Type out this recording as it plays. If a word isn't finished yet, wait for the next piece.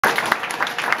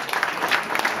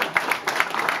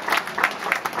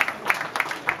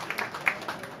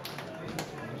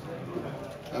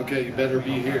Okay, you better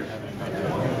be here.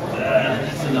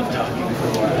 That's enough talking for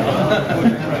a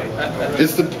while.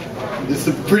 It's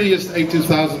the prettiest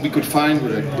A2000 we could find,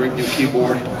 with a great new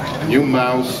keyboard, new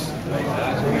mouse,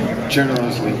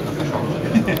 generously.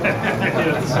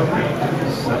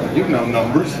 You know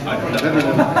numbers.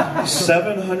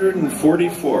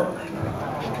 744.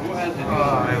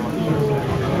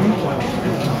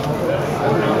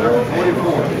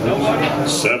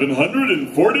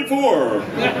 744.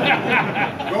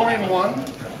 Going one.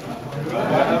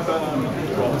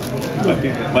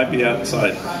 Might be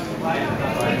outside.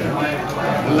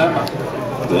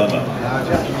 Dilemma.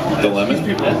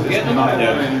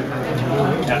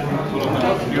 Yeah.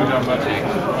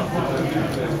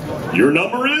 Your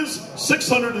number is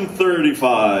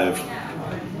 635.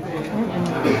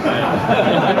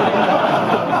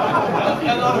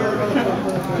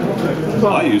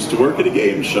 I used to work at a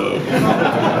game show.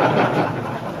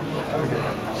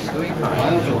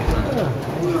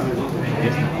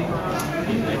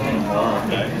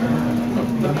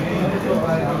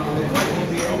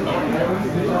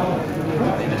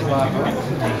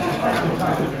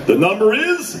 The number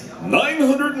is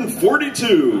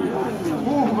 942.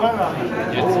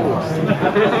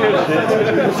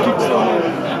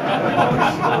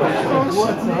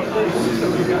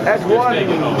 That's one.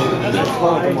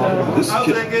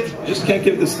 Just can't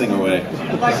give this thing away.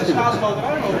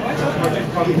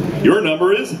 Your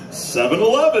number is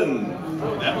 711.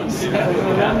 This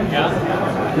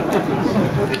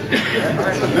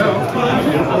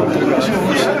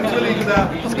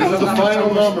is the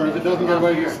final number. If it doesn't get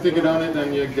away, you stick it on it,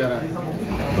 then you get it.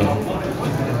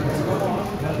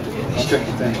 I'll check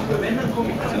the thing.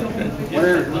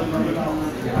 Where?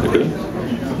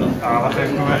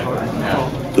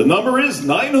 The number is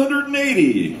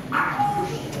 980.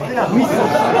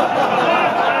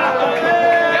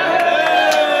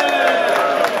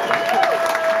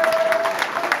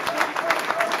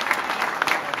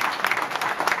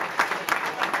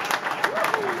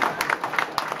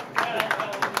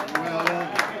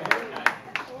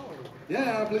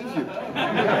 Yeah, I believe you.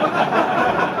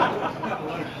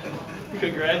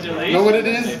 Congratulations. Know what it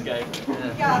is?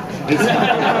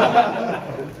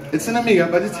 It's an Amiga,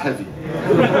 but it's heavy.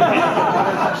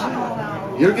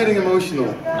 You're getting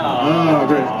emotional. Oh,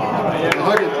 great.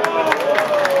 Hug it.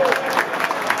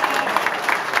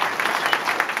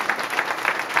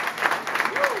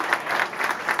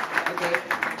 Okay.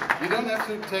 You don't have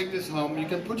to take this home. You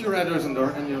can put your address on there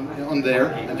and your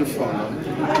phone on it.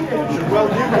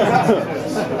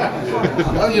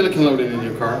 Well, you can load it in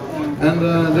your car. And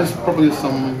there's probably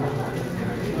some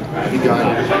heavy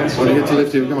guy here. When you get to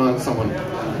lift you, come on, someone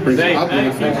brings you up.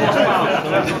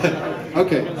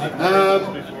 Okay.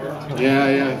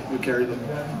 Yeah, you carry them.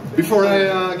 Before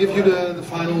I give you the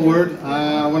final word,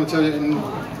 I want to tell you in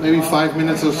maybe 5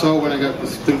 minutes or so, when I got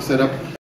this thing set up,